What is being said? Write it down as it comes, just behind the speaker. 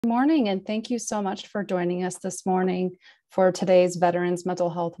Good morning, and thank you so much for joining us this morning for today's Veterans Mental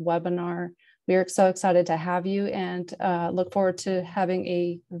Health webinar. We are so excited to have you and look forward to having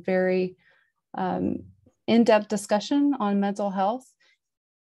a very in-depth discussion on mental health.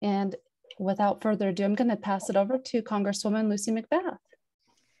 And without further ado, I'm going to pass it over to Congresswoman Lucy McBath.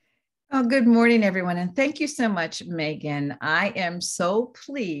 Oh, good morning, everyone, and thank you so much, Megan. I am so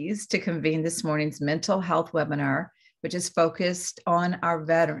pleased to convene this morning's mental health webinar, which is focused on our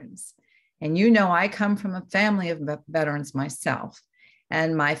veterans. And you know, I come from a family of veterans myself,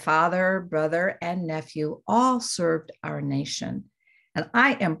 and my father, brother, and nephew all served our nation. And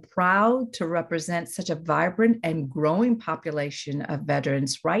I am proud to represent such a vibrant and growing population of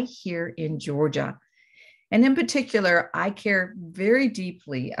veterans right here in Georgia. And in particular, I care very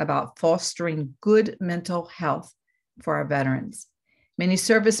deeply about fostering good mental health for our veterans. Many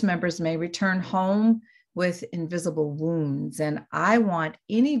service members may return home with invisible wounds, and I want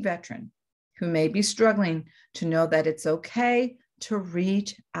any veteran who may be struggling to know that it's okay to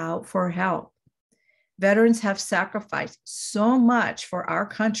reach out for help. Veterans have sacrificed so much for our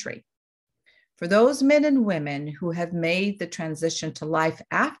country. For those men and women who have made the transition to life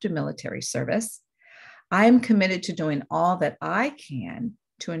after military service, I am committed to doing all that I can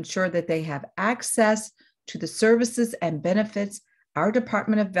to ensure that they have access to the services and benefits our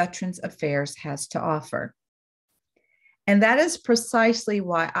Department of Veterans Affairs has to offer. And that is precisely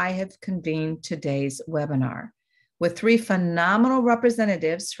why I have convened today's webinar with three phenomenal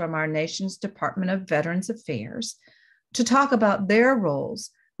representatives from our nation's Department of Veterans Affairs to talk about their roles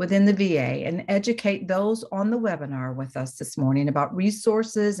within the VA and educate those on the webinar with us this morning about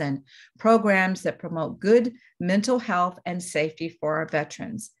resources and programs that promote good mental health and safety for our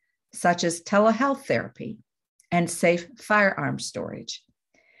veterans, such as telehealth therapy and safe firearm storage.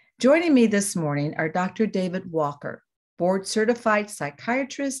 Joining me this morning are Dr. David Walker, board-certified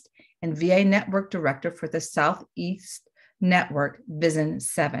psychiatrist and VA Network Director for the Southeast Network, VISN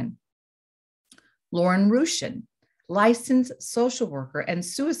 7. Lauren Rushin, licensed social worker and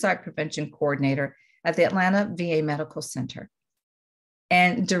suicide prevention coordinator at the Atlanta VA Medical Center.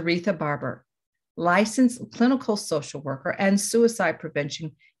 And Doretha Barber, licensed clinical social worker and suicide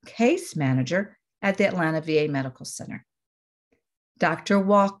prevention case manager at the Atlanta VA Medical Center. Dr.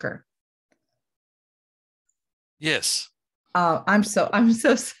 Walker. Yes. I'm so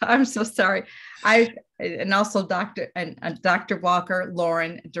sorry. And also Dr. Walker,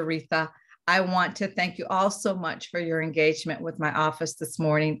 Lauren, Doretha, I want to thank you all so much for your engagement with my office this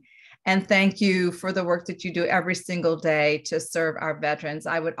morning. And thank you for the work that you do every single day to serve our veterans.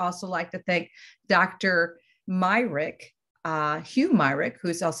 I would also like to thank Dr. Myrick, Hugh Myrick,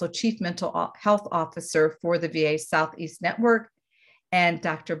 who's also Chief Mental Health Officer for the VA Southeast Network, and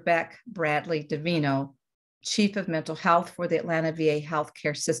Dr. Beck Bradley Davino, Chief of Mental Health for the Atlanta VA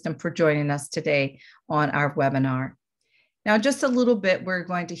Healthcare System, for joining us today on our webinar. Now, just a little bit, we're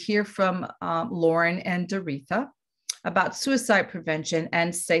going to hear from Lauren and Doretha about suicide prevention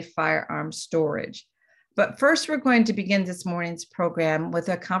and safe firearm storage. But first, we're going to begin this morning's program with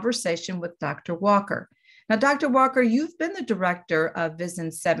a conversation with Dr. Walker. Now, Dr. Walker, you've been the director of VISN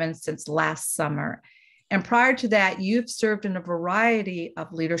 7 since last summer. And prior to that, you've served in a variety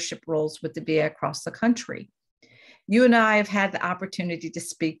of leadership roles with the VA across the country. You and I have had the opportunity to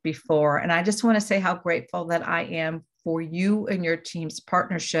speak before, and I just want to say how grateful that I am for you and your team's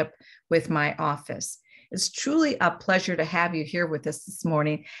partnership with my office. It's truly a pleasure to have you here with us this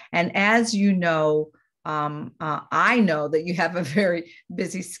morning. And as you know, I know that you have a very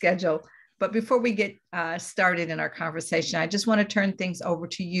busy schedule. But before we get started in our conversation, I just want to turn things over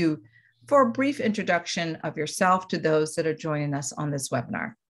to you for a brief introduction of yourself to those that are joining us on this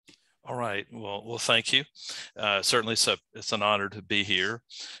webinar. All right. Well, thank you. Certainly, it's an honor to be here.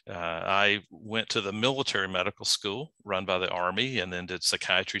 I went to the military medical school run by the Army and then did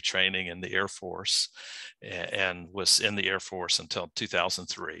psychiatry training in the Air Force and was in the Air Force until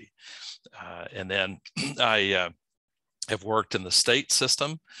 2003. And then I have worked in the state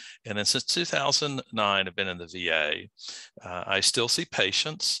system. And then since 2009, I've been in the VA. I still see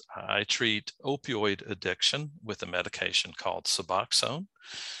patients. I treat opioid addiction with a medication called Suboxone.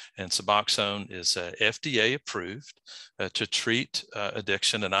 And Suboxone is FDA approved to treat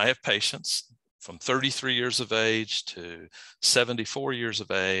addiction. And I have patients from 33 years of age to 74 years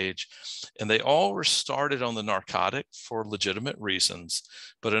of age. And they all were started on the narcotic for legitimate reasons.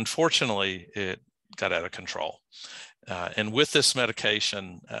 But unfortunately, it got out of control. And with this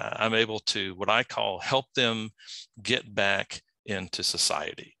medication, I'm able to, what I call, help them get back into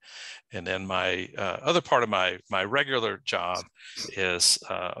society. And then my other part of my regular job is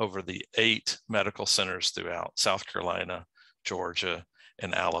over the 8 medical centers throughout South Carolina, Georgia,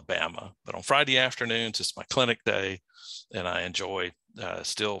 in Alabama. But on Friday afternoons, it's my clinic day, and I enjoy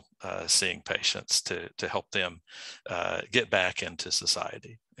still seeing patients to help them get back into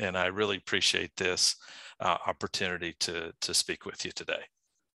society. And I really appreciate this opportunity to speak with you today.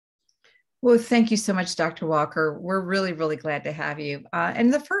 Well, thank you so much, Dr. Walker. We're really, really glad to have you.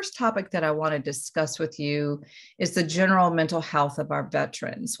 And the first topic that I want to discuss with you is the general mental health of our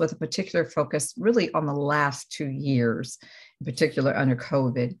veterans, with a particular focus really on the last 2 years, in particular under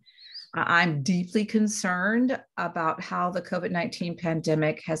COVID. I'm deeply concerned about how the COVID-19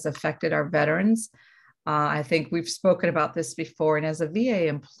 pandemic has affected our veterans. I think we've spoken about this before, and as a VA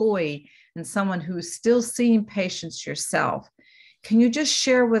employee and someone who's still seeing patients yourself, can you just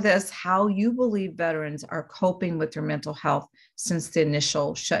share with us how you believe veterans are coping with their mental health since the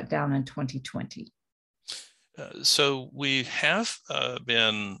initial shutdown in 2020? So we have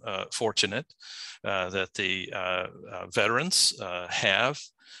been fortunate that the veterans have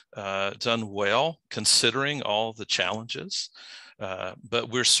done well considering all the challenges.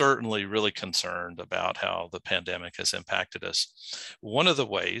 But we're certainly really concerned about how the pandemic has impacted us. One of the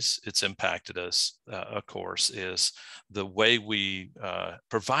ways it's impacted us, of course, is the way we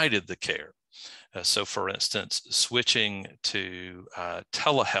provided the care. So for instance, switching to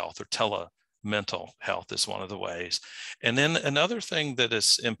telehealth or telemental health is one of the ways. And then another thing that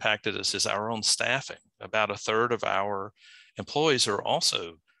has impacted us is our own staffing. About a third of our employees are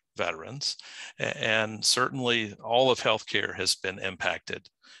also veterans, and certainly all of healthcare has been impacted,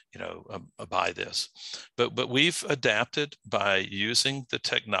 by this. But we've adapted by using the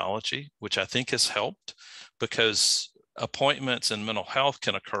technology, which I think has helped, because appointments in mental health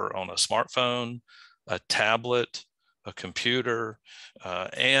can occur on a smartphone, a tablet, a computer,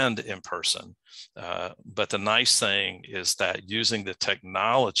 and in person. But the nice thing is that using the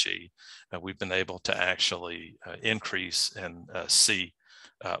technology, we've been able to actually increase and see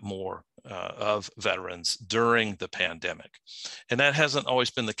more of veterans during the pandemic. And that hasn't always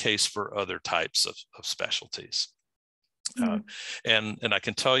been the case for other types of specialties. And I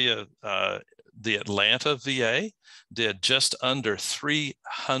can tell you, the Atlanta VA did just under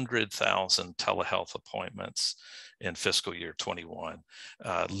 300,000 telehealth appointments in fiscal year 21,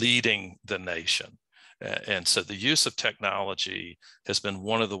 leading the nation. And so the use of technology has been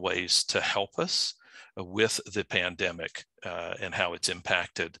one of the ways to help us with the pandemic and how it's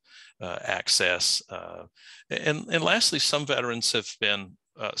impacted access. And lastly, some veterans have been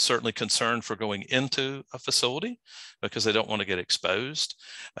certainly concerned for going into a facility because they don't want to get exposed.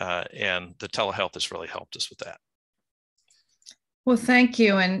 And the telehealth has really helped us with that. Well, thank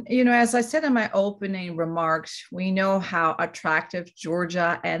you. And, as I said in my opening remarks, we know how attractive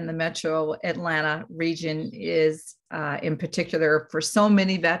Georgia and the metro Atlanta region is, in particular for so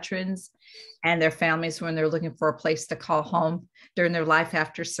many veterans and their families when they're looking for a place to call home during their life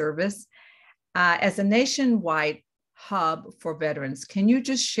after service. As a nationwide hub for veterans, can you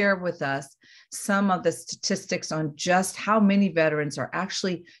just share with us some of the statistics on just how many veterans are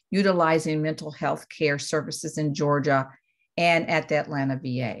actually utilizing mental health care services in Georgia and at the Atlanta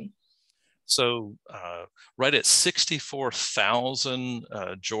VA? So right at 64,000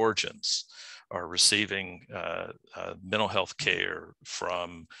 Georgians are receiving mental health care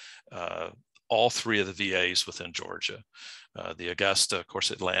from all three of the VAs within Georgia. The Augusta, of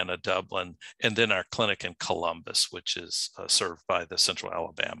course, Atlanta, Dublin, and then our clinic in Columbus, which is served by the Central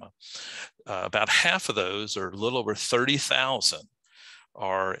Alabama. About half of those, or a little over 30,000,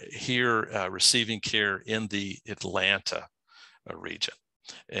 are here receiving care in the Atlanta region.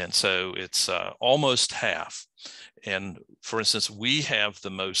 And so it's almost half. And for instance, we have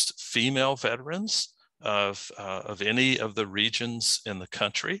the most female veterans of any of the regions in the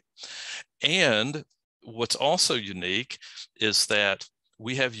country. And what's also unique is that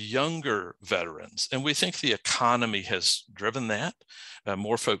we have younger veterans, and we think the economy has driven that.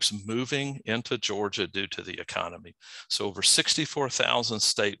 More folks moving into Georgia due to the economy. So over 64,000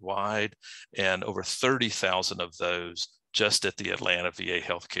 statewide, and over 30,000 of those just at the Atlanta VA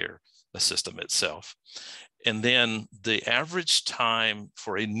healthcare system itself. And then the average time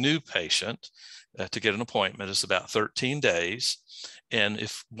for a new patient to get an appointment is about 13 days. And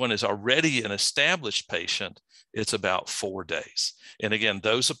if one is already an established patient, it's about 4 days. And again,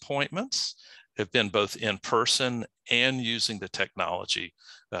 those appointments have been both in person and using the technology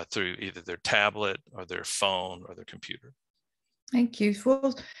through either their tablet or their phone or their computer. Thank you.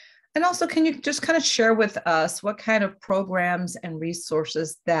 Well, and also, can you just kind of share with us what kind of programs and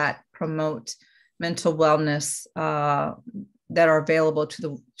resources that promote mental wellness that are available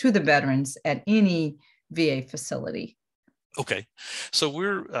to the veterans at any VA facility? Okay, so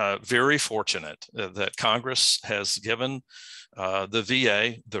we're very fortunate that Congress has given the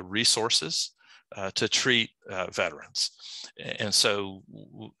VA the resources to treat veterans. And so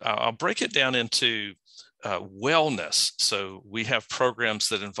I'll break it down into wellness. So we have programs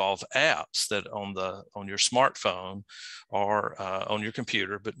that involve apps that on your smartphone or on your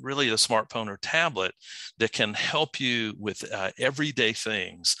computer, but really a smartphone or tablet that can help you with everyday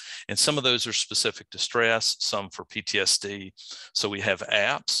things. And some of those are specific to stress, some for PTSD. So we have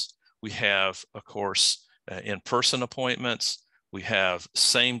apps. We have, of course, in-person appointments. We have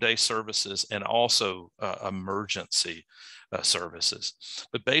same-day services and also emergency services.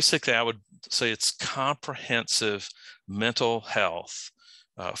 But basically, I would say it's comprehensive mental health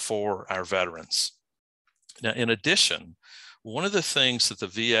for our veterans. Now, in addition, one of the things that the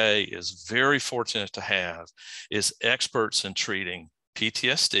VA is very fortunate to have is experts in treating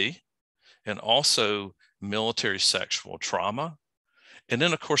PTSD and also military sexual trauma. And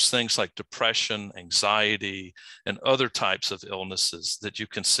then, of course, things like depression, anxiety, and other types of illnesses that you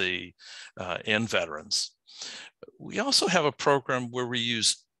can see in veterans. We also have a program where we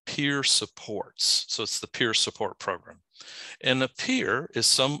use peer supports. So it's the peer support program. And a peer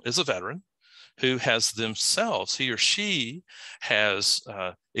is a veteran who has themselves, he or she has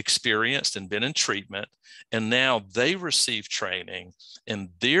experienced and been in treatment, and now they receive training and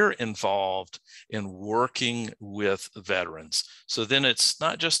they're involved in working with veterans. So then it's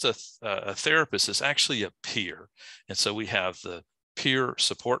not just a therapist, it's actually a peer. And so we have the peer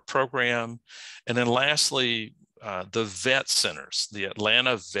support program. And then lastly, the vet centers, the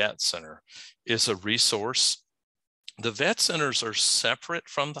Atlanta Vet Center is a resource. The vet centers are separate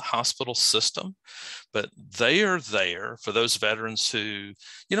from the hospital system, but they are there for those veterans who,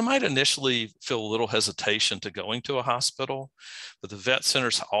 might initially feel a little hesitation to going to a hospital. But the vet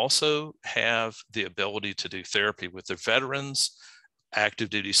centers also have the ability to do therapy with their veterans, active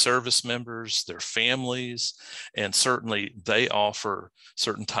duty service members, their families, and certainly they offer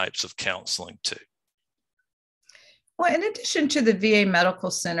certain types of counseling too. Well, in addition to the VA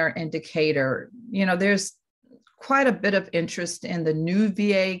Medical Center indicator, there's quite a bit of interest in the new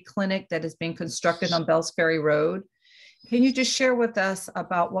VA clinic that is being constructed on Bells Ferry Road. Can you just share with us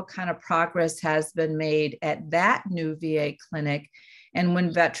about what kind of progress has been made at that new VA clinic and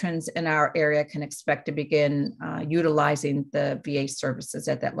when veterans in our area can expect to begin utilizing the VA services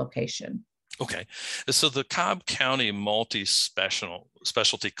at that location? Okay, so the Cobb County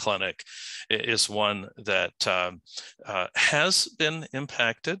Multi-Specialty Clinic is one that has been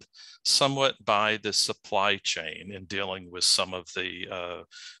impacted somewhat by the supply chain in dealing with some of the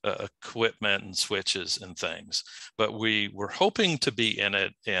equipment and switches and things. But we were hoping to be in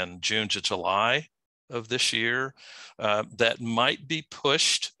it in June to July of this year. That might be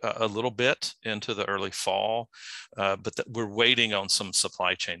pushed a little bit into the early fall, but we're waiting on some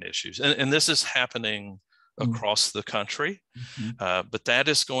supply chain issues. And this is happening across the country, but that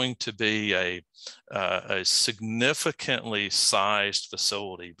is going to be a significantly sized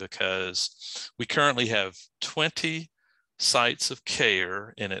facility because we currently have 20 sites of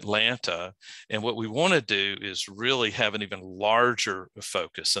care in Atlanta. And what we want to do is really have an even larger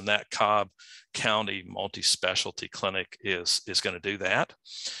focus. And that Cobb County Multi-Specialty Clinic is going to do that.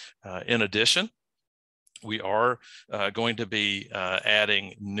 In addition, we are going to be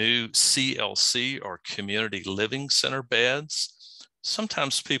adding new CLC or community living center beds.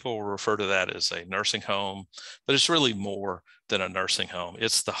 Sometimes people will refer to that as a nursing home, but it's really more than a nursing home.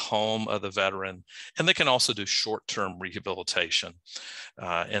 It's the home of the veteran, and they can also do short-term rehabilitation.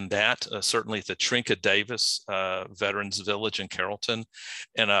 And that certainly at the Trinka Davis Veterans Village in Carrollton.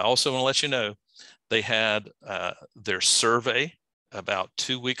 And I also want to let you know, they had their survey about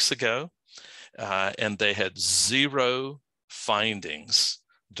 2 weeks ago, and they had 0 findings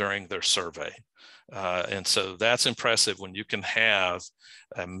during their survey. And so that's impressive when you can have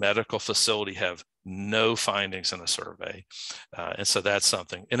a medical facility have no findings in a survey. And so that's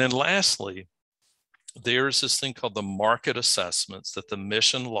something. And then lastly, there's this thing called the market assessments that the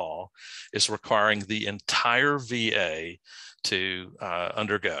mission law is requiring the entire VA to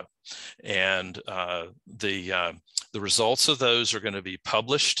undergo. And the results of those are going to be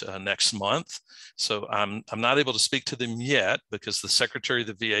published next month. So I'm not able to speak to them yet because the Secretary of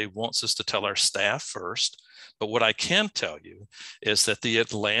the VA wants us to tell our staff first. But what I can tell you is that the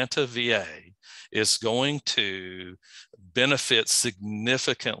Atlanta VA is going to benefit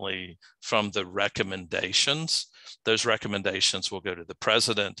significantly from the recommendations. Those recommendations will go to the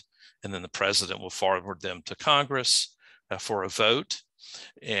president, and then the president will forward them to Congress for a vote.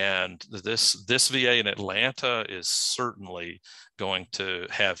 And this VA in Atlanta is certainly going to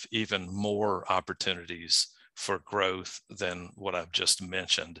have even more opportunities for growth than what I've just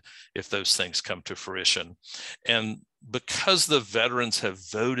mentioned if those things come to fruition. And because the veterans have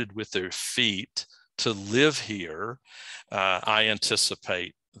voted with their feet to live here, I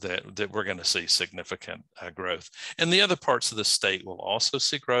anticipate that we're going to see significant growth. And the other parts of the state will also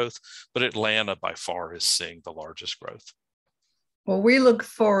see growth, but Atlanta by far is seeing the largest growth. Well, we look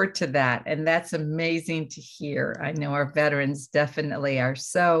forward to that. And that's amazing to hear. I know our veterans definitely are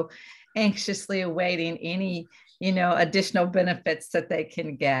so anxiously awaiting any, additional benefits that they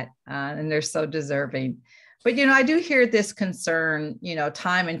can get. And they're so deserving. But, I do hear this concern,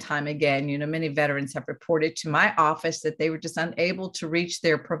 time and time again. Many veterans have reported to my office that they were just unable to reach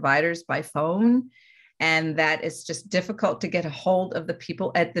their providers by phone, and that it's just difficult to get a hold of the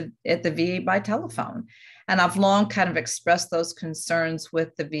people at the VA by telephone. And I've long kind of expressed those concerns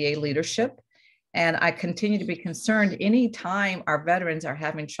with the VA leadership. And I continue to be concerned anytime our veterans are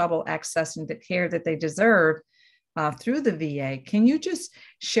having trouble accessing the care that they deserve through the VA. Can you just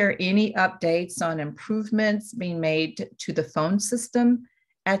share any updates on improvements being made to the phone system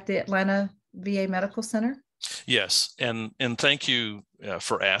at the Atlanta VA Medical Center? Yes, and thank you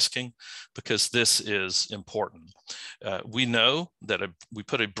for asking, because this is important. We know that we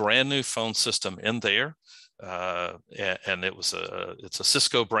put a brand new phone system in there, and it's a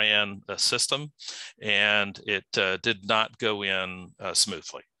Cisco brand system, and it did not go in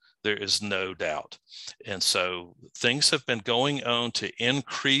smoothly. There is no doubt. And so things have been going on to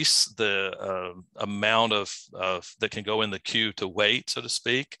increase the amount of that can go in the queue to wait, so to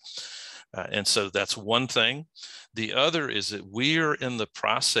speak. And so that's one thing. The other is that we are in the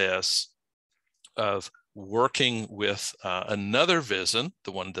process of working with another VISN,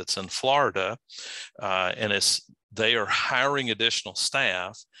 the one that's in Florida, and they are hiring additional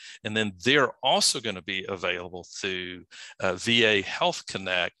staff, and then they're also going to be available through VA Health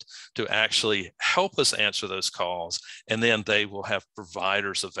Connect to actually help us answer those calls, and then they will have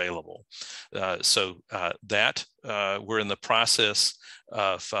providers available. So we're in the process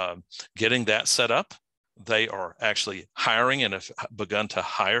of getting that set up. They are actually hiring and have begun to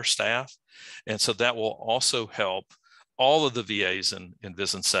hire staff, and so that will also help all of the VAs in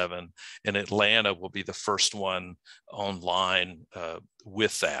VISN 7, and Atlanta will be the first one online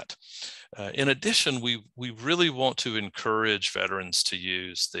with that. In addition, we really want to encourage veterans to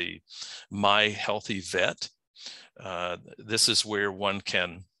use the My Healthy Vet. This is where one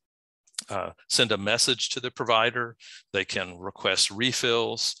can send a message to the provider. They can request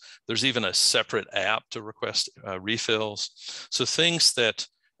refills. There's even a separate app to request refills. So things that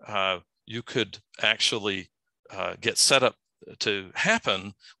you could actually get set up to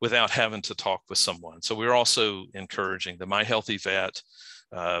happen without having to talk with someone. So we're also encouraging the My Healthy Vet,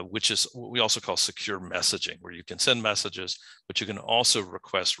 which is what we also call secure messaging, where you can send messages, but you can also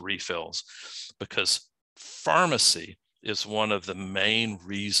request refills, because pharmacy is one of the main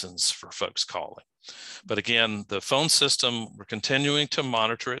reasons for folks calling. But again, the phone system, we're continuing to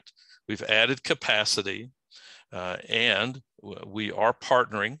monitor it. We've added capacity, and we are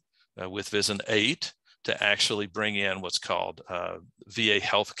partnering with VISN 8 to actually bring in what's called VA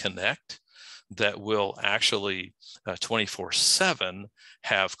Health Connect, that will actually 24/7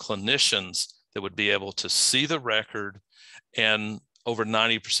 have clinicians that would be able to see the record, and over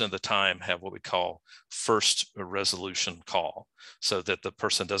 90% of the time have what we call first resolution call, so that the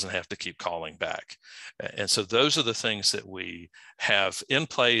person doesn't have to keep calling back. And so those are the things that we have in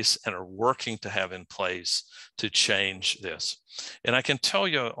place and are working to have in place to change this. And I can tell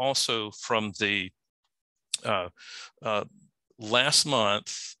you also from the last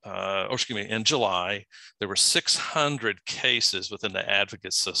month, in July, there were 600 cases within the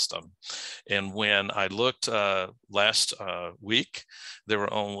advocate system. And when I looked last week, there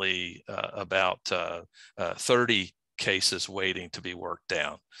were only about 30 cases waiting to be worked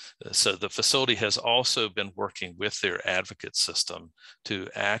down. So the facility has also been working with their advocate system to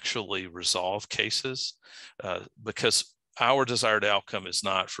actually resolve cases, because our desired outcome is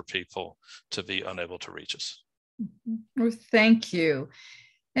not for people to be unable to reach us. Well, thank you.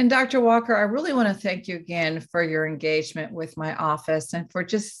 And Dr. Walker, I really want to thank you again for your engagement with my office and for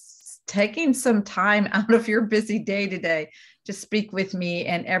just taking some time out of your busy day today to speak with me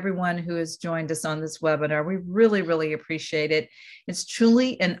and everyone who has joined us on this webinar. We really, really appreciate it. It's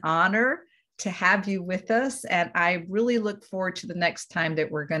truly an honor to have you with us, and I really look forward to the next time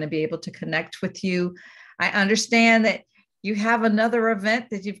that we're going to be able to connect with you. I understand that you have another event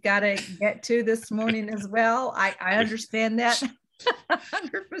that you've got to get to this morning as well. I understand that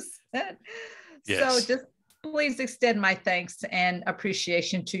 100%. Yes. So just please extend my thanks and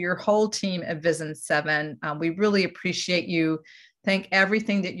appreciation to your whole team at VISN 7. We really appreciate you Thank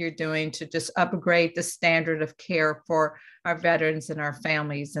everything that you're doing to just upgrade the standard of care for our veterans and our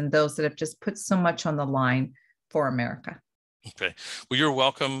families and those that have just put so much on the line for America. Okay. Well, you're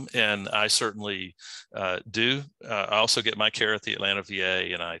welcome. And I certainly do. I also get my care at the Atlanta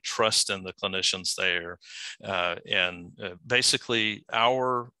VA, and I trust in the clinicians there. Basically,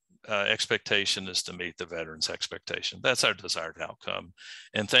 our expectation is to meet the veterans' expectation. That's our desired outcome.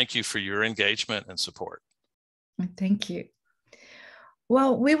 And thank you for your engagement and support. Thank you.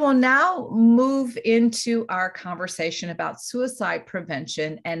 Well, we will now move into our conversation about suicide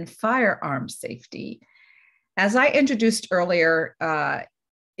prevention and firearm safety. As I introduced earlier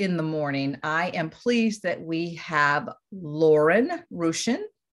in the morning, I am pleased that we have Lauren Rushin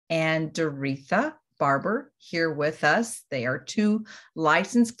and Doretha Barber here with us. They are two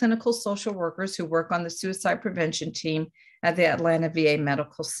licensed clinical social workers who work on the suicide prevention team at the Atlanta VA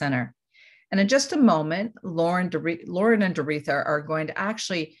Medical Center. And in just a moment, Lauren and Doretha are going to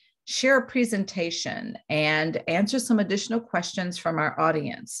actually share a presentation and answer some additional questions from our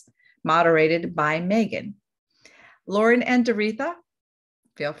audience, moderated by Megan. Lauren and Doretha,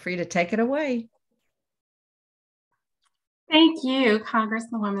 feel free to take it away. Thank you,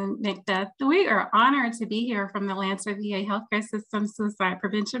 Congresswoman McBath. We are honored to be here from the Atlanta VA Healthcare System Suicide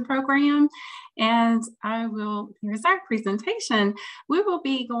Prevention Program. And here's our presentation. We will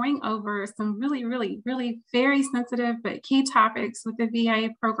be going over some really very sensitive but key topics with the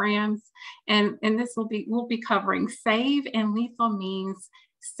VA programs. And we'll be covering SAVE and lethal means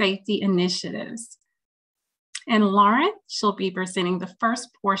safety initiatives. And Lauren, she'll be presenting the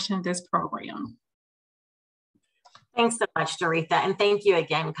first portion of this program. Thanks so much, Doretha. And thank you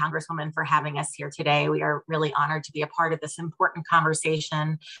again, Congresswoman, for having us here today. We are really honored to be a part of this important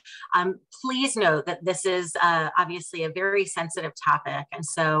conversation. Please note that this is obviously a very sensitive topic. And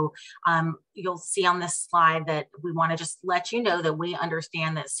so you'll see on this slide that we want to just let you know that we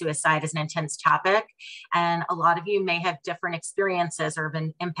understand that suicide is an intense topic. And a lot of you may have different experiences or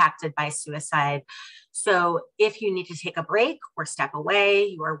been impacted by suicide. So if you need to take a break or step away,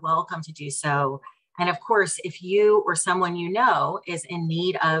 you are welcome to do so. And of course, if you or someone you know is in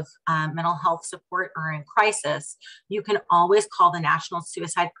need of mental health support or in crisis, you can always call the National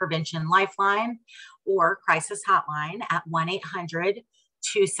Suicide Prevention Lifeline or Crisis Hotline at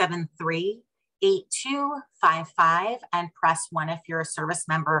 1-800-273-8255 and press 1 if you're a service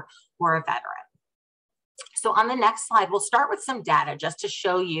member or a veteran. So on the next slide, we'll start with some data just to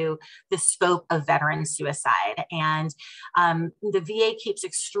show you the scope of veteran suicide. And the VA keeps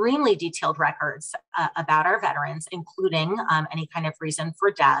extremely detailed records about our veterans, including any kind of reason for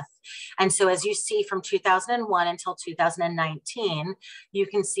death. And so as you see from 2001 until 2019, you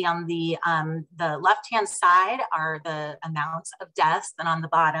can see on the left-hand side are the amounts of deaths, and on the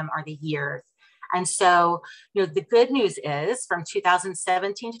bottom are the years. And so, the good news is from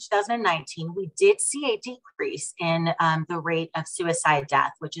 2017 to 2019, we did see a decrease in the rate of suicide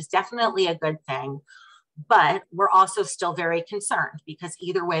death, which is definitely a good thing. But we're also still very concerned because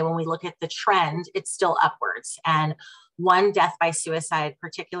either way, when we look at the trend, it's still upwards. And one death by suicide,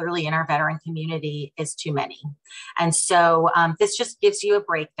 particularly in our veteran community, is too many. And so this just gives you a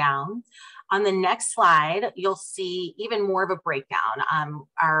breakdown. On the next slide, you'll see even more of a breakdown.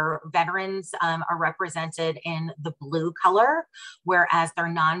 Our veterans are represented in the blue color, whereas their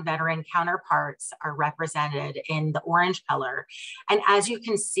non-veteran counterparts are represented in the orange color. And as you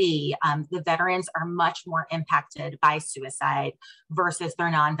can see, the veterans are much more impacted by suicide versus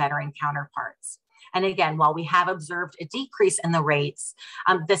their non-veteran counterparts. And again, while we have observed a decrease in the rates,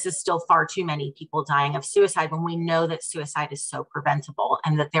 this is still far too many people dying of suicide when we know that suicide is so preventable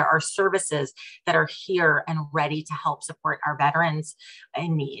and that there are services that are here and ready to help support our veterans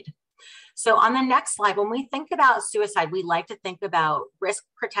in need. So on the next slide, when we think about suicide, we like to think about risk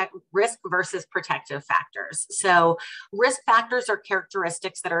versus protective factors. So risk factors are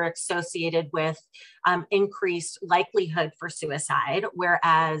characteristics that are associated with increased likelihood for suicide,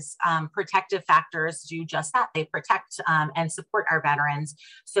 whereas protective factors do just that. They protect and support our veterans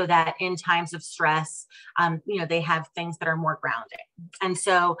so that in times of stress, they have things that are more grounding. And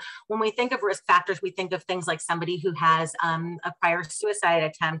so when we think of risk factors, we think of things like somebody who has a prior suicide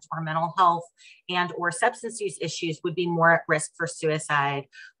attempt or mental health and or substance use issues would be more at risk for suicide.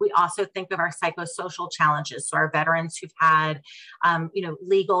 We also think of our psychosocial challenges. So our veterans who've had,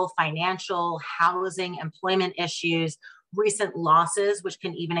 legal, financial, housing, employment issues, recent losses, which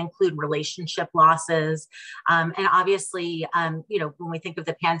can even include relationship losses. And obviously, when we think of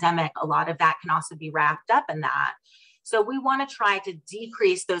the pandemic, a lot of that can also be wrapped up in that. So we want to try to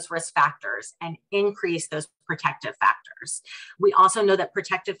decrease those risk factors and increase those protective factors. We also know that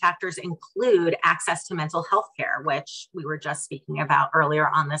protective factors include access to mental health care, which we were just speaking about earlier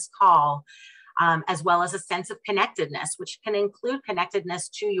on this call, as well as a sense of connectedness, which can include connectedness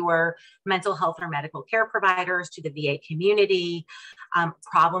to your mental health or medical care providers, to the VA community,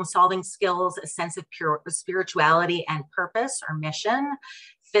 problem-solving skills, a sense of pure spirituality and purpose or mission,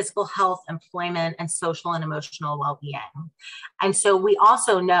 physical health, employment, and social and emotional well-being. And so we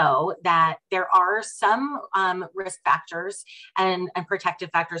also know that there are some risk factors and protective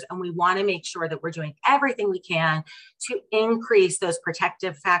factors, and we want to make sure that we're doing everything we can to increase those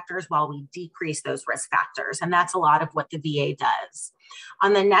protective factors while we decrease those risk factors. And that's a lot of what the VA does.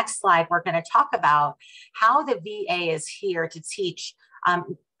 On the next slide, we're going to talk about how the VA is here to teach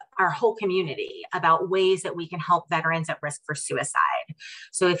our whole community about ways that we can help veterans at risk for suicide.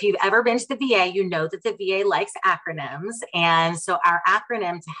 So if you've ever been to the VA, you know that the VA likes acronyms. And so our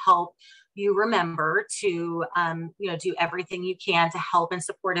acronym to help you remember to do everything you can to help and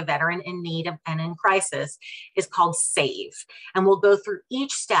support a veteran in need and in crisis is called SAVE. And we'll go through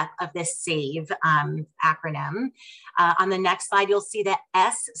each step of this SAVE acronym. On the next slide, you'll see that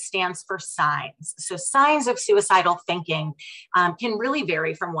S stands for signs. So signs of suicidal thinking can really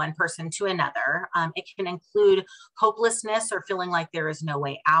vary from one person to another. It can include hopelessness or feeling like there is no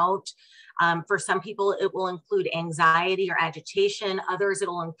way out. For some people, it will include anxiety or agitation. Others,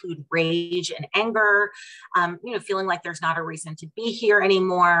 it'll include rage and anger, feeling like there's not a reason to be here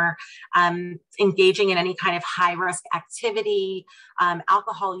anymore, engaging in any kind of high-risk activity,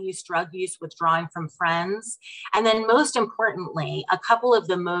 alcohol use, drug use, withdrawing from friends. And then most importantly, a couple of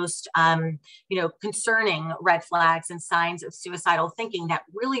the most, concerning red flags and signs of suicidal thinking that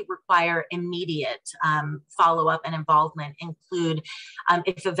really require immediate follow-up and involvement include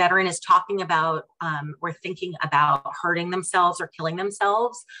if a veteran is talking about or thinking about hurting themselves or killing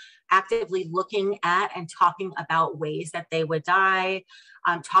themselves, actively looking at and talking about ways that they would die,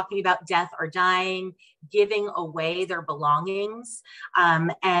 talking about death or dying, giving away their belongings,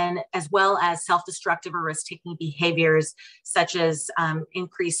 and as well as self-destructive or risk-taking behaviors such as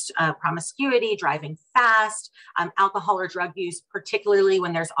increased promiscuity, driving fast, alcohol or drug use, particularly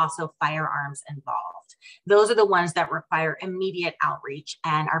when there's also firearms involved. Those are the ones that require immediate outreach,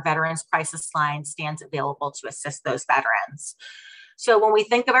 and our Veterans Crisis Line stands available to assist those veterans. So when we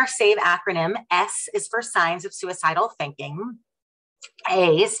think of our SAVE acronym, S is for signs of suicidal thinking.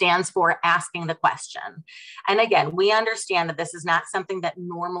 A stands for asking the question. And again, we understand that this is not something that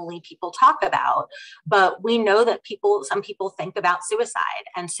normally people talk about, but we know that some people think about suicide.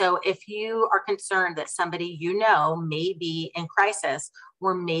 And so if you are concerned that somebody you know may be in crisis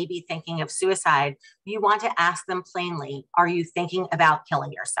or may be thinking of suicide, you want to ask them plainly, are you thinking about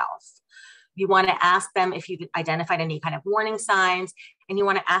killing yourself? You want to ask them if you've identified any kind of warning signs, and you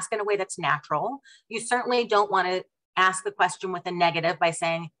want to ask in a way that's natural. You certainly don't want to ask the question with a negative by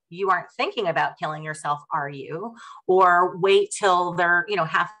saying, you aren't thinking about killing yourself, are you? Or wait till they're,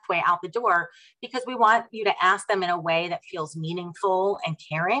 halfway out the door, because we want you to ask them in a way that feels meaningful and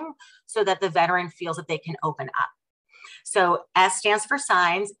caring so that the veteran feels that they can open up. So S stands for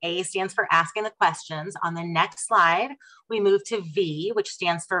signs, A stands for asking the questions. On the next slide, we move to V, which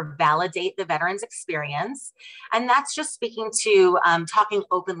stands for validate the veteran's experience. And that's just speaking to talking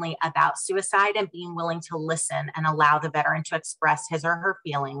openly about suicide and being willing to listen and allow the veteran to express his or her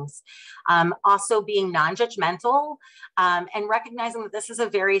feelings. Also being non-judgmental and recognizing that this is a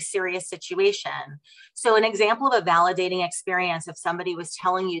very serious situation. So an example of a validating experience, if somebody was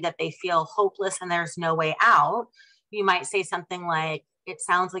telling you that they feel hopeless and there's no way out, you might say something like, it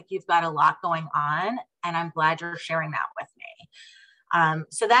sounds like you've got a lot going on, and I'm glad you're sharing that with me.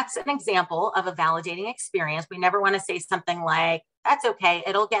 So that's an example of a validating experience. We never want to say something like, that's okay,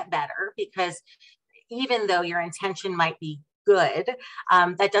 it'll get better, because even though your intention might be good,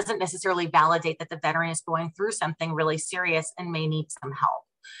 that doesn't necessarily validate that the veteran is going through something really serious and may need some help.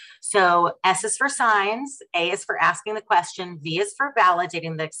 So S is for signs, A is for asking the question, V is for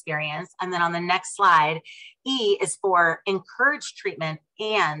validating the experience. And then on the next slide, E is for encourage treatment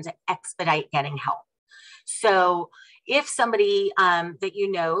and expedite getting help. So if somebody that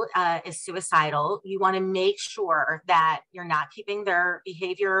you know is suicidal, you want to make sure that you're not keeping their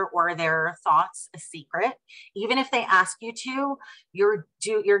behavior or their thoughts a secret. Even if they ask you to,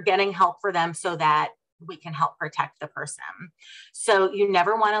 you're getting help for them so that we can help protect the person. So you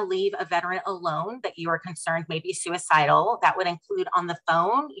never want to leave a veteran alone that you are concerned may be suicidal. That would include on the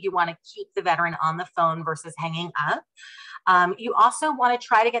phone. You want to keep the veteran on the phone versus hanging up. You also want to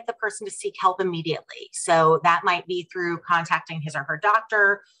try to get the person to seek help immediately. So that might be through contacting his or her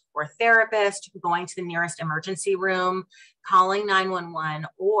doctor or therapist, going to the nearest emergency room, calling 911,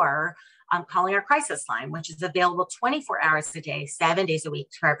 or calling our crisis line, which is available 24 hours a day, 7 days a week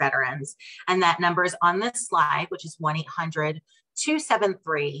to our veterans. And that number is on this slide, which is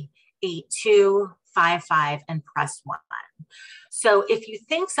 1-800-273-8255 and press 1. So if you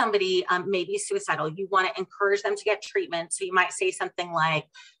think somebody may be suicidal, you want to encourage them to get treatment. So you might say something like,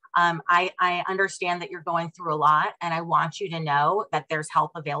 I understand that you're going through a lot, and I want you to know that there's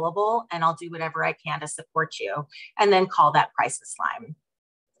help available, and I'll do whatever I can to support you. And then call that crisis line.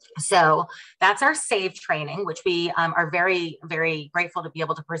 So that's our SAVE training, which we are very, very grateful to be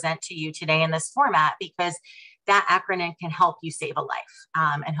able to present to you today in this format, because that acronym can help you save a life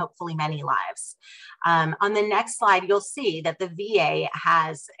and hopefully many lives. On the next slide, you'll see that the VA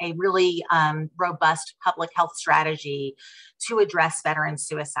has a really robust public health strategy to address veteran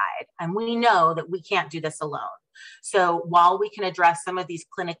suicide. And we know that we can't do this alone. So while we can address some of these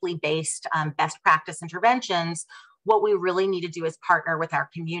clinically based best practice interventions, what we really need to do is partner with our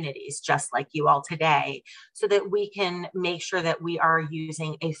communities, just like you all today, so that we can make sure that we are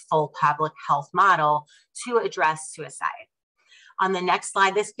using a full public health model to address suicide. On the next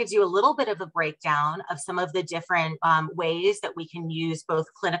slide, this gives you a little bit of a breakdown of some of the different ways that we can use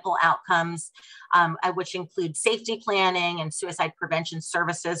both clinical outcomes, which include safety planning and suicide prevention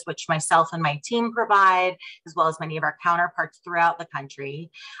services, which myself and my team provide, as well as many of our counterparts throughout the country,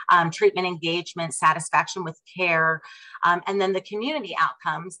 treatment engagement, satisfaction with care, and then the community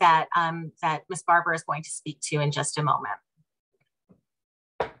outcomes that, that Ms. Barbara is going to speak to in just a moment.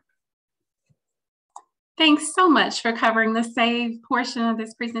 Thanks so much for covering the SAVE portion of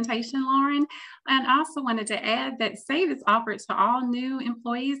this presentation, Lauren. And I also wanted to add that SAVE is offered to all new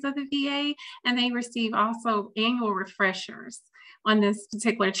employees of the VA, and they receive also annual refreshers on this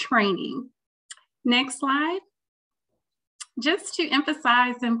particular training. Next slide. Just to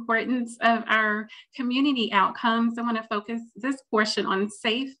emphasize the importance of our community outcomes, I want to focus this portion on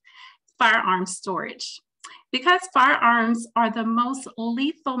safe firearm storage. Because firearms are the most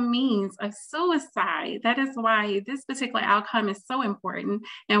lethal means of suicide, that is why this particular outcome is so important,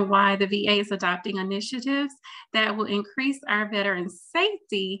 and why the VA is adopting initiatives that will increase our veterans'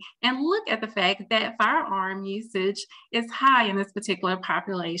 safety and look at the fact that firearm usage is high in this particular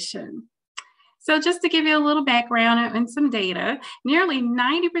population. So just to give you a little background and some data, nearly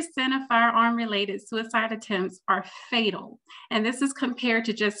 90% of firearm-related suicide attempts are fatal. And this is compared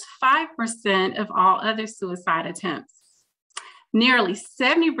to just 5% of all other suicide attempts. Nearly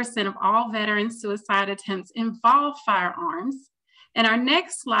 70% of all veteran suicide attempts involve firearms. And our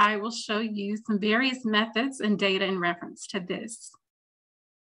next slide will show you some various methods and data in reference to this.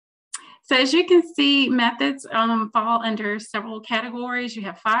 So as you can see, methods fall under several categories. You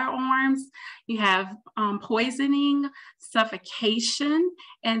have firearms, you have poisoning, suffocation,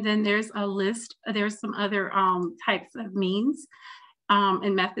 and then there's a list, there's some other types of means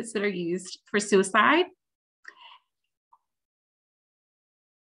and methods that are used for suicide.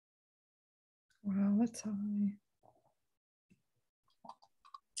 Wow, that's high.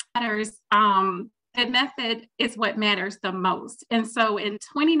 Matters. The method is what matters the most. And so in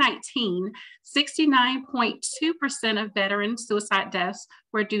 2019, 69.2% of veteran suicide deaths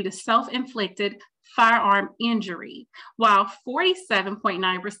were due to self-inflicted firearm injury, while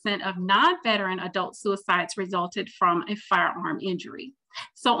 47.9% of non-veteran adult suicides resulted from a firearm injury.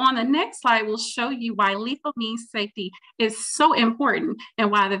 So on the next slide, we'll show you why lethal means safety is so important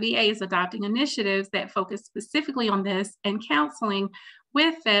and why the VA is adopting initiatives that focus specifically on this and counseling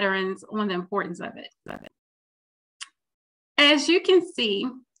with veterans on the importance of it. As you can see,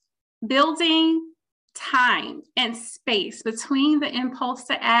 building time and space between the impulse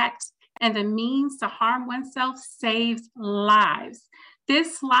to act and the means to harm oneself saves lives.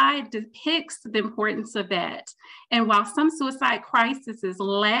 This slide depicts the importance of that. And while some suicide crises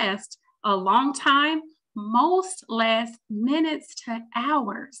last a long time, most last minutes to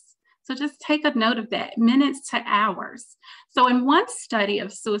hours. So just take a note of that, minutes to hours. So in one study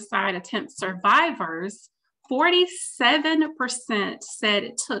of suicide attempt survivors, 47% said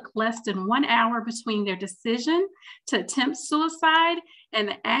it took less than 1 hour between their decision to attempt suicide and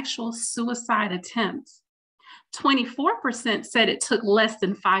the actual suicide attempt. 24% said it took less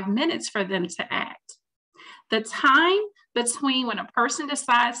than 5 minutes for them to act. The time between when a person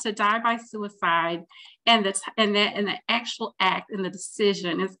decides to die by suicide and the actual act and the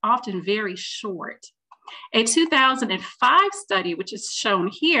decision is often very short. A 2005 study, which is shown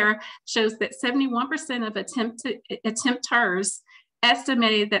here, shows that 71% of attempters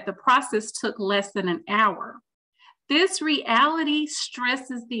estimated that the process took less than an hour. This reality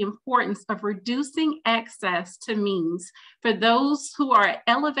stresses the importance of reducing access to means for those who are at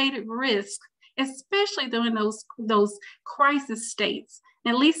elevated risk, especially during those crisis states,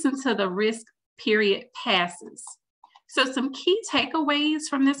 at least until the risk period passes. So some key takeaways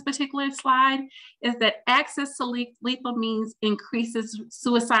from this particular slide is that access to lethal means increases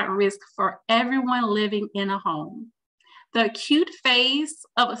suicide risk for everyone living in a home. The acute phase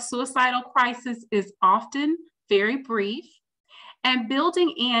of a suicidal crisis is often very brief, and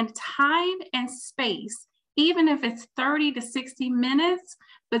building in time and space, even if it's 30 to 60 minutes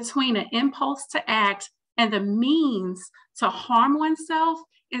between an impulse to act and the means to harm oneself,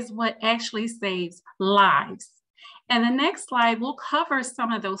 is what actually saves lives. And the next slide will cover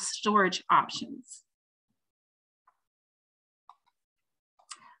some of those storage options.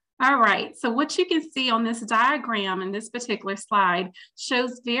 All right, so what you can see on this diagram in this particular slide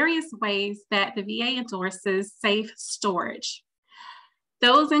shows various ways that the VA endorses safe storage.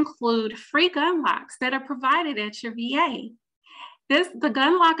 Those include free gun locks that are provided at your VA. The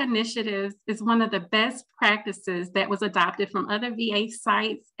gun lock initiative is one of the best practices that was adopted from other VA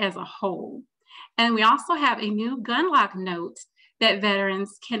sites as a whole. And we also have a new gun lock note that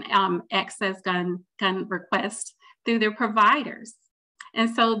veterans can access gun requests through their providers. And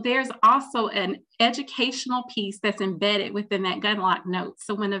so there's also an educational piece that's embedded within that gun lock note.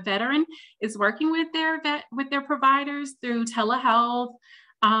 So when a veteran is working with their providers through telehealth,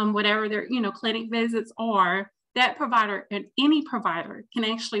 whatever their clinic visits are, that provider and any provider can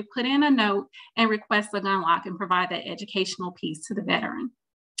actually put in a note and request a gun lock and provide that educational piece to the veteran.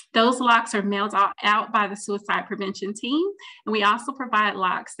 Those locks are mailed out by the suicide prevention team. And we also provide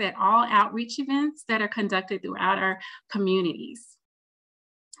locks at all outreach events that are conducted throughout our communities.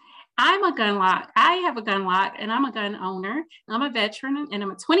 I have a gun lock, and I'm a gun owner. I'm a veteran, and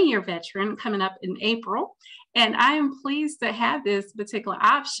I'm a 20-year veteran coming up in April. And I am pleased to have this particular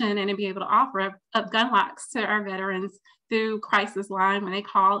option and to be able to offer up gun locks to our veterans through crisis line when they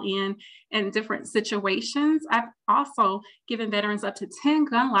call in different situations. I've also given veterans up to 10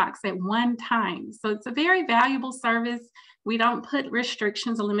 gun locks at one time. So it's a very valuable service. We don't put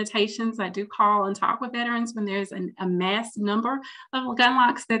restrictions or limitations. I do call and talk with veterans when there's a mass number of gun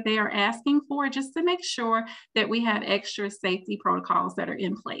locks that they are asking for, just to make sure that we have extra safety protocols that are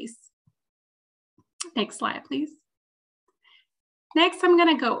in place. Next slide, please. Next, I'm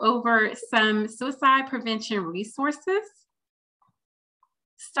going to go over some suicide prevention resources.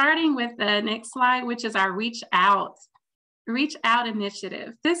 Starting with the next slide, which is our Reach Out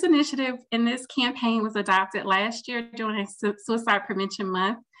initiative. This initiative in this campaign was adopted last year during Suicide Prevention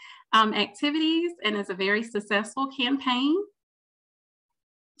Month activities, and is a very successful campaign.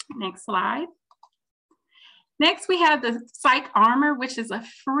 Next slide. Next, we have the Psych Armor, which is a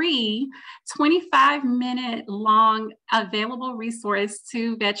free 25-minute long available resource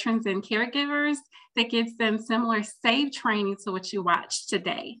to veterans and caregivers that gives them similar SAVE training to what you watched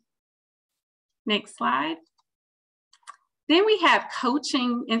today. Next slide. Then we have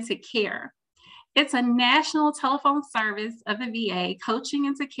Coaching into Care. It's a national telephone service of the VA, Coaching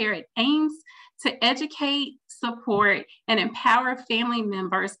into Care. It aims to educate, support, and empower family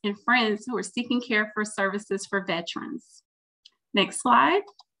members and friends who are seeking care for services for veterans. Next slide.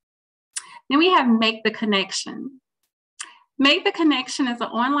 Then we have Make the Connection. Make the Connection is an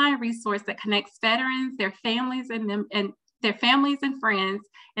online resource that connects veterans, their families, and friends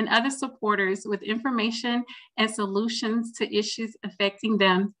and other supporters with information and solutions to issues affecting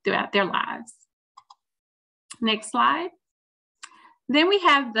them throughout their lives. Next slide. Then we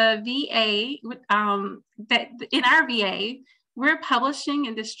have the VA, that in our VA, we're publishing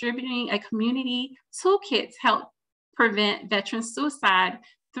and distributing a community toolkit to help prevent veteran suicide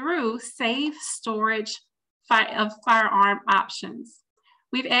through safe storage of firearm options.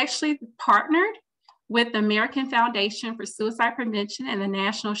 We've actually partnered with the American Foundation for Suicide Prevention and the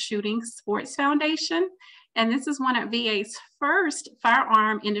National Shooting Sports Foundation. And this is one of VA's first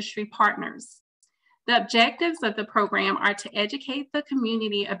firearm industry partners. The objectives of the program are to educate the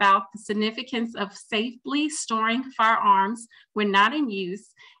community about the significance of safely storing firearms when not in use,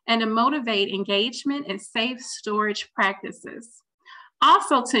 and to motivate engagement in safe storage practices.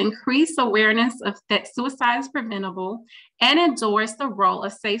 Also, to increase awareness of that suicide is preventable and endorse the role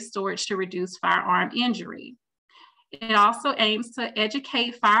of safe storage to reduce firearm injury. It also aims to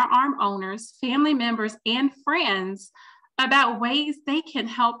educate firearm owners, family members, and friends about ways they can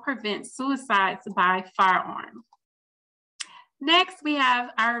help prevent suicides by firearm. Next, we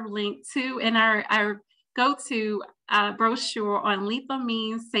have our link to and our go-to brochure on lethal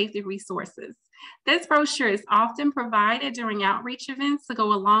means safety resources. This brochure is often provided during outreach events to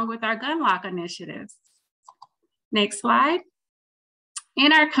go along with our gun lock initiatives. Next slide.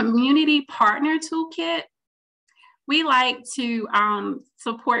 In our community partner toolkit, we like to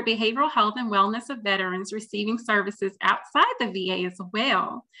support behavioral health and wellness of veterans receiving services outside the VA as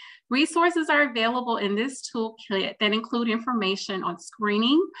well. Resources are available in this toolkit that include information on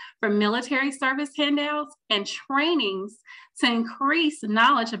screening for military service handouts and trainings to increase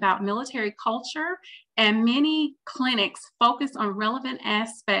knowledge about military culture, and many clinics focus on relevant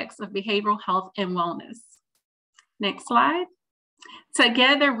aspects of behavioral health and wellness. Next slide.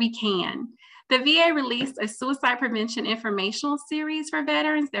 Together We Can. The VA released a suicide prevention informational series for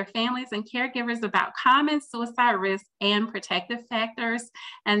veterans, their families, and caregivers about common suicide risks and protective factors.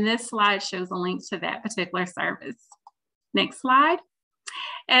 And this slide shows a link to that particular service. Next slide.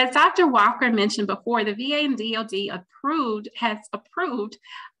 As Dr. Walker mentioned before, the VA and DoD has approved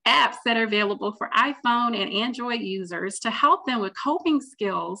apps that are available for iPhone and Android users to help them with coping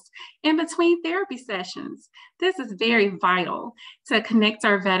skills in between therapy sessions. This is very vital to connect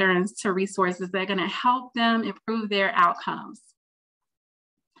our veterans to resources that are going to help them improve their outcomes.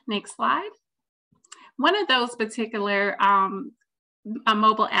 Next slide. One of those particular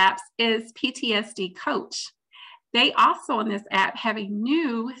mobile apps is PTSD Coach. They also in this app have a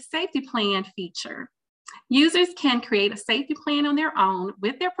new safety plan feature. Users can create a safety plan on their own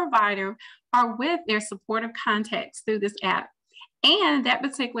with their provider or with their supportive contacts through this app. And that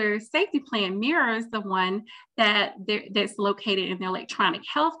particular safety plan mirrors the one that's located in the electronic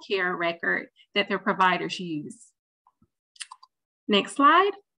healthcare record that their providers use. Next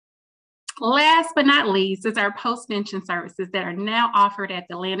slide. Last but not least is our post-vention services that are now offered at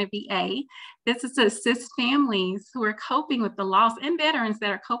the Atlanta VA. This is to assist families who are coping with the loss and veterans that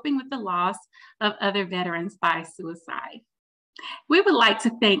are coping with the loss of other veterans by suicide. We would like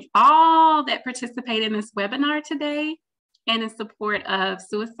to thank all that participated in this webinar today and in support of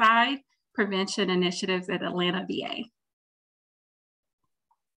suicide prevention initiatives at Atlanta VA.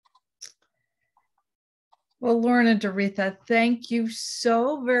 Well, Lauren and Doretha, thank you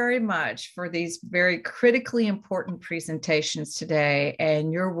so very much for these very critically important presentations today.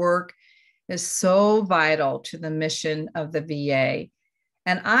 And your work is so vital to the mission of the VA.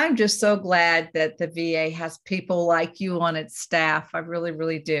 And I'm just so glad that the VA has people like you on its staff. I really,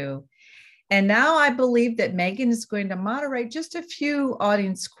 really do. And now I believe that Megan is going to moderate just a few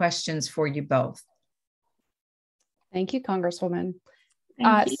audience questions for you both. Thank you, Congresswoman.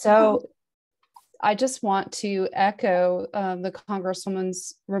 Thank you. So I just want to echo the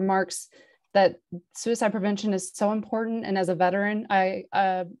Congresswoman's remarks that suicide prevention is so important. And as a veteran, I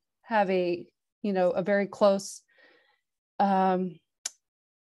have a very close, it's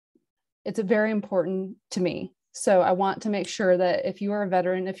very important to me. So I want to make sure that if you are a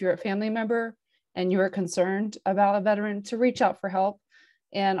veteran, if you're a family member and you are concerned about a veteran, to reach out for help.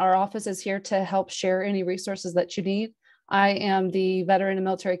 And our office is here to help share any resources that you need. I am the veteran and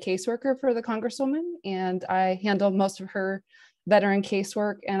military caseworker for the Congresswoman, and I handle most of her veteran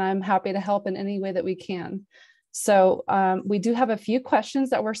casework, and I'm happy to help in any way that we can. So we do have a few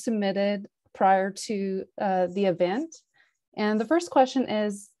questions that were submitted prior to the event. And the first question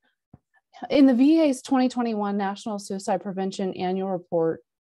is, in the VA's 2021 National Suicide Prevention Annual Report,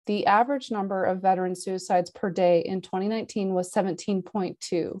 the average number of veteran suicides per day in 2019 was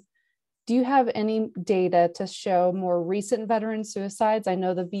 17.2. Do you have any data to show more recent veteran suicides? I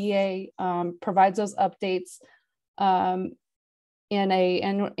know the VA provides those updates in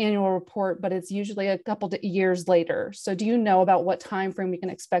an annual report, but it's usually a couple of years later. So do you know about what time frame we can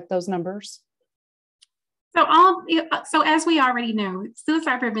expect those numbers? So as we already know,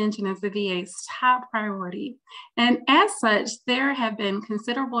 suicide prevention is the VA's top priority. And as such, there have been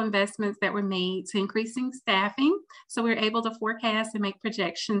considerable investments that were made to increasing staffing. So we're able to forecast and make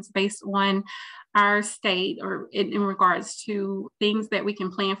projections based on our state or in regards to things that we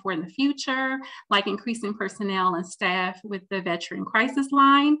can plan for in the future, like increasing personnel and staff with the Veteran Crisis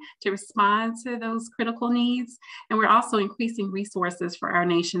Line to respond to those critical needs. And we're also increasing resources for our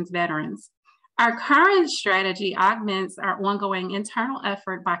nation's veterans. Our current strategy augments our ongoing internal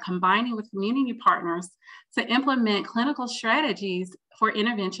effort by combining with community partners to implement clinical strategies for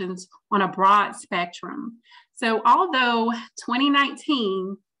interventions on a broad spectrum. So although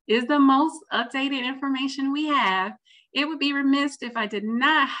 2019 is the most updated information we have, it would be remiss if I did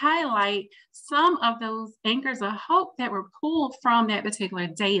not highlight some of those anchors of hope that were pulled from that particular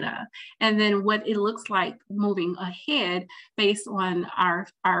data, and then what it looks like moving ahead based on our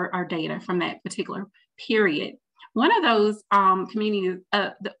data from that particular period. One of those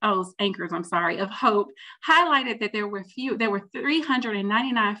those anchors, of hope, highlighted that there were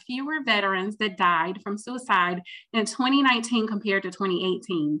 399 fewer veterans that died from suicide in 2019 compared to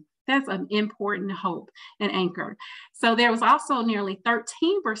 2018. That's an important hope and anchor. So there was also nearly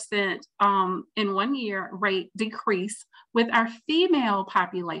 13% in 1 year rate decrease with our female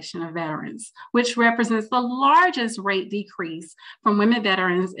population of veterans, which represents the largest rate decrease from women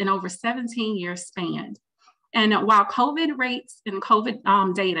veterans in over 17 years span. And while COVID rates and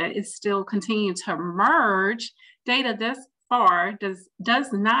COVID data is still continuing to emerge, data thus far does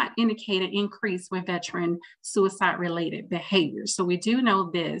not indicate an increase with veteran suicide-related behaviors. So we do know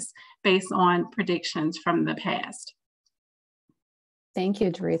this based on predictions from the past. Thank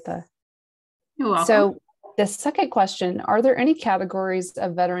you, Doretha. You're welcome. So the second question, are there any categories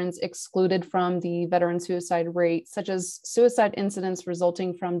of veterans excluded from the veteran suicide rate, such as suicide incidents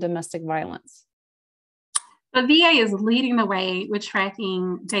resulting from domestic violence? The VA is leading the way with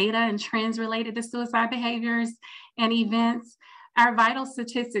tracking data and trends related to suicide behaviors and events. Our vital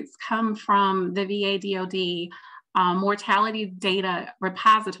statistics come from the VA DoD mortality data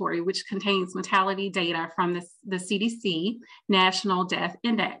repository, which contains mortality data from the CDC National Death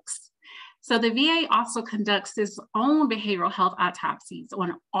Index. So the VA also conducts its own behavioral health autopsies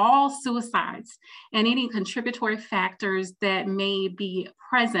on all suicides and any contributory factors that may be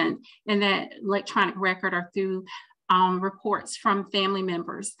present in that electronic record or through reports from family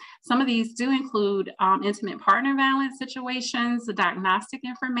members. Some of these do include intimate partner violence situations, the diagnostic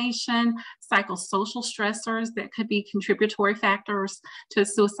information, psychosocial stressors that could be contributory factors to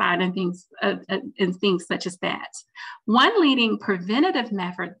suicide and things such as that. One leading preventative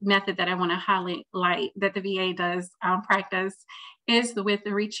method that I want to highlight that the VA does practice is with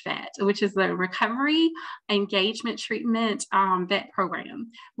the REACH-VET, which is the Recovery Engagement Treatment VET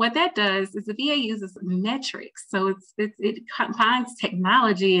program. What that does is the VA uses metrics. So it combines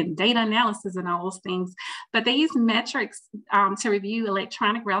technology and data analysis and all those things, but they use metrics to review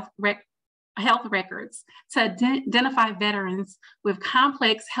electronic health records to identify veterans with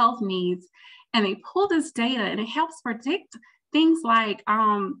complex health needs. And they pull this data and it helps predict things like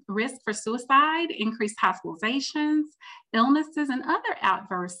risk for suicide, increased hospitalizations, illnesses, and other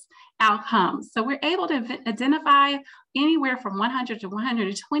adverse outcomes. So we're able to identify anywhere from 100 to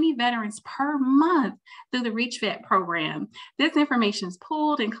 120 veterans per month through the REACH-VET program. This information is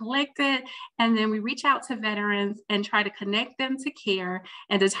pulled and collected, and then we reach out to veterans and try to connect them to care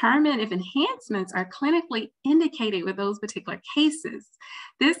and determine if enhancements are clinically indicated with those particular cases.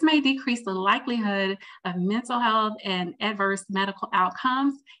 This may decrease the likelihood of mental health and adverse medical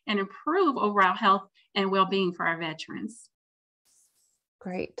outcomes and improve overall health and well-being for our veterans.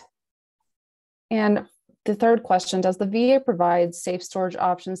 Great. And the third question, does the VA provide safe storage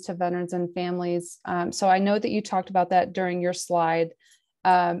options to veterans and families? So I know that you talked about that during your slide,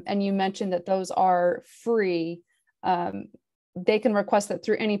 and you mentioned that those are free. They can request that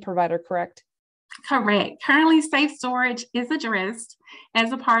through any provider, correct? Correct. Currently, safe storage is addressed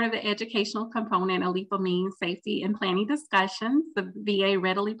as a part of the educational component of lethal means safety and planning discussions. The VA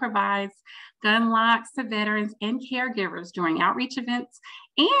readily provides gun locks to veterans and caregivers during outreach events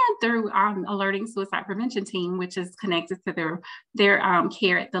and through alerting suicide prevention team, which is connected to their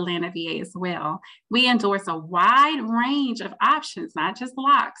care at the Atlanta VA as well. We endorse a wide range of options, not just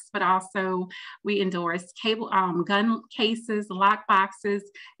locks, but also we endorse cable gun cases, lock boxes,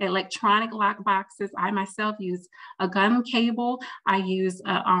 electronic lock boxes. I myself use a gun cable. I use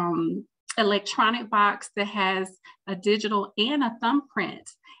a electronic box that has a digital and a thumbprint.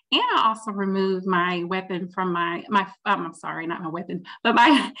 And I also removed my weapon from I'm sorry, not my weapon, but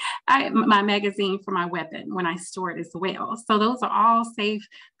my magazine for my weapon when I store it as well. So those are all safe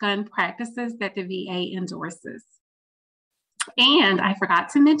gun practices that the VA endorses. And I forgot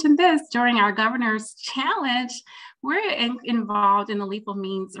to mention this, during our governor's challenge, we're involved in the Lethal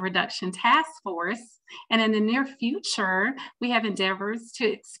Means Reduction Task Force. And in the near future, we have endeavors to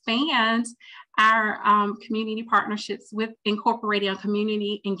expand our community partnerships with incorporating a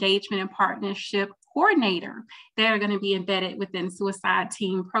community engagement and partnership coordinator that are going to be embedded within suicide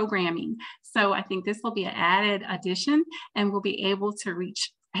team programming. So I think this will be an added addition, and we'll be able to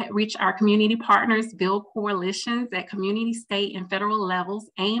reach our community partners, build coalitions at community, state, and federal levels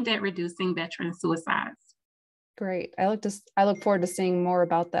aimed at reducing veteran suicides. Great. I look forward to seeing more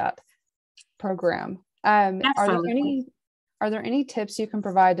about that program. Are there any tips you can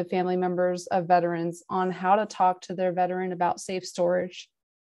provide to family members of veterans on how to talk to their veteran about safe storage?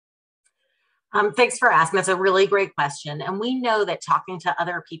 Thanks for asking. That's a really great question. And we know that talking to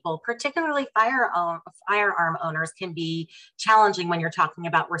other people, particularly firearm owners, can be challenging when you're talking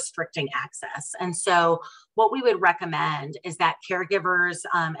about restricting access. And so what we would recommend is that caregivers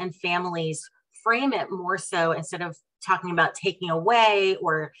and families frame it more so, instead of talking about taking away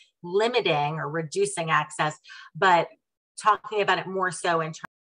or limiting or reducing access, but talking about it more so in terms